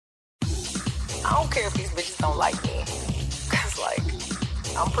I don't care if these bitches don't like me. Cause like,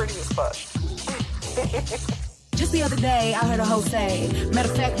 I'm pretty as fuck. Just the other day, I heard a hoe say, matter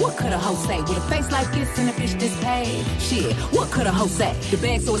of fact, what could a hoe say? With a face like this and a bitch this paid? Shit, what could a hoe say? The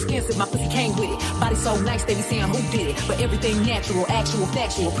bag so expensive, my pussy came with it. Body so nice, they be saying who did it. But everything natural, actual,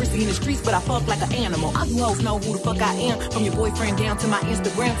 factual. Prissy in the streets, but I fuck like an animal. All you hoes know who the fuck I am. From your boyfriend down to my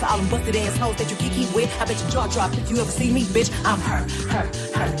Instagram, to all them busted ass hoes that you kiki with. I bet your jaw drop if you ever see me, bitch. I'm her.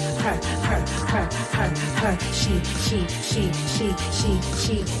 She.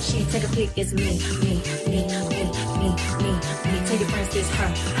 Take a pic, it's me. Tell your friends this her.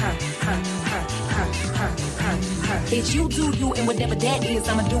 Bitch, you do you, and whatever that is,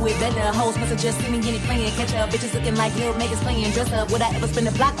 I'ma do it better. Hoes must have just seen me in it playing. Catch up, bitches looking like little niggas playing. Dress up, would I ever spend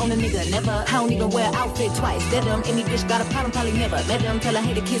a block on a nigga? Never. I don't even wear outfit twice. Dead them, any bitch got a problem, probably never. Let them tell her,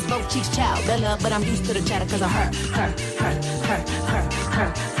 hey, the kiss both cheeks, child. Bella, but I'm used to the chatter, cause of her.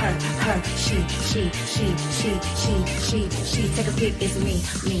 She. Take a pic, it's me.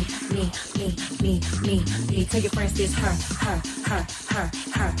 Tell your friends this her.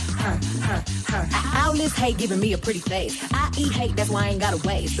 All this hate giving me a pretty face. I eat hate, that's why I ain't gotta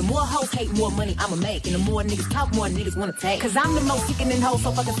waste. The more hoes hate, more money I'ma make. And the more niggas talk, more niggas wanna take. Cause I'm the most sickening hoe,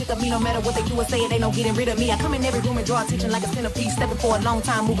 so fucking sick of me. No matter what they do or say, it ain't no getting rid of me. I come in every room and draw attention like a centipede. Stepping for a long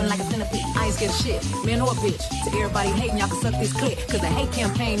time, moving like a centipede. I ain't scared of shit, man or bitch. To everybody hating, y'all can suck this clip. Cause the hate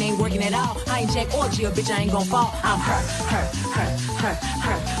campaign ain't working at all. I ain't Jack or Jill, bitch, I ain't gon' fall. I'm her.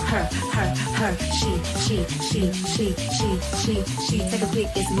 She. Take a pic,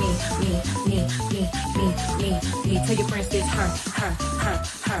 it's me. Tell your friends this her.